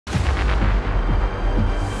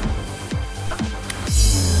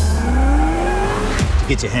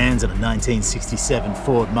get your hands on a 1967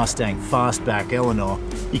 Ford Mustang Fastback Eleanor,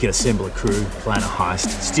 you could assemble a crew, plan a heist,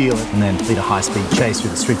 steal it, and then lead a high-speed chase through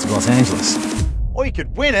the streets of Los Angeles. Or you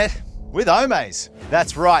could win it with Omaze.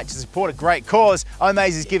 That's right, to support a great cause,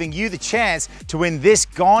 Omaze is giving you the chance to win this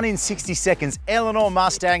gone in 60 seconds Eleanor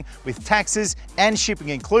Mustang with taxes and shipping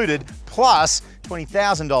included, plus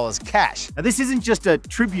 $20,000 cash. Now this isn't just a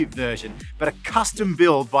tribute version, but a custom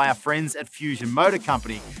build by our friends at Fusion Motor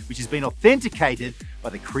Company, which has been authenticated by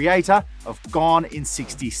the creator of Gone in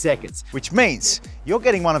 60 Seconds. Which means you're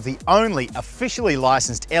getting one of the only officially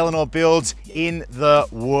licensed Eleanor builds in the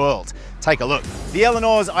world. Take a look. The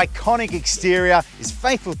Eleanor's iconic exterior is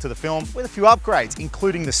faithful to the film with a few upgrades,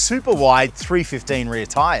 including the super wide 315 rear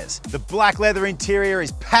tires. The black leather interior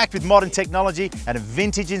is packed with modern technology and a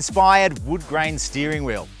vintage inspired wood grain steering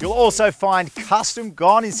wheel. You'll also find custom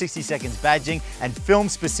Gone in 60 Seconds badging and film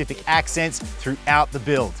specific accents throughout the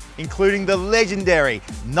build, including the legendary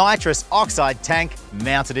nitrous oxide tank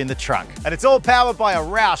mounted in the trunk. And it's all powered by a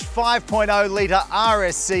Roush 5.0 litre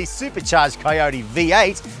RSC supercharged Coyote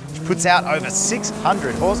V8, which puts out over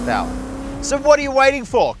 600 horsepower. So what are you waiting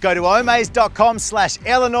for? Go to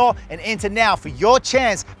omaze.com/Eleanor and enter now for your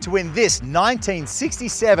chance to win this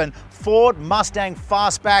 1967 Ford Mustang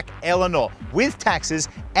Fastback Eleanor with taxes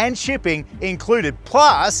and shipping included,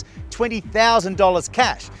 plus $20,000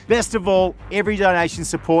 cash. Best of all, every donation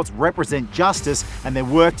supports Represent Justice and their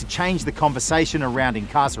work to change the conversation around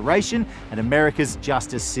incarceration and America's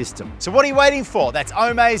justice system. So what are you waiting for? That's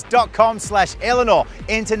omaze.com/Eleanor.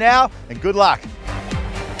 Enter now and good luck.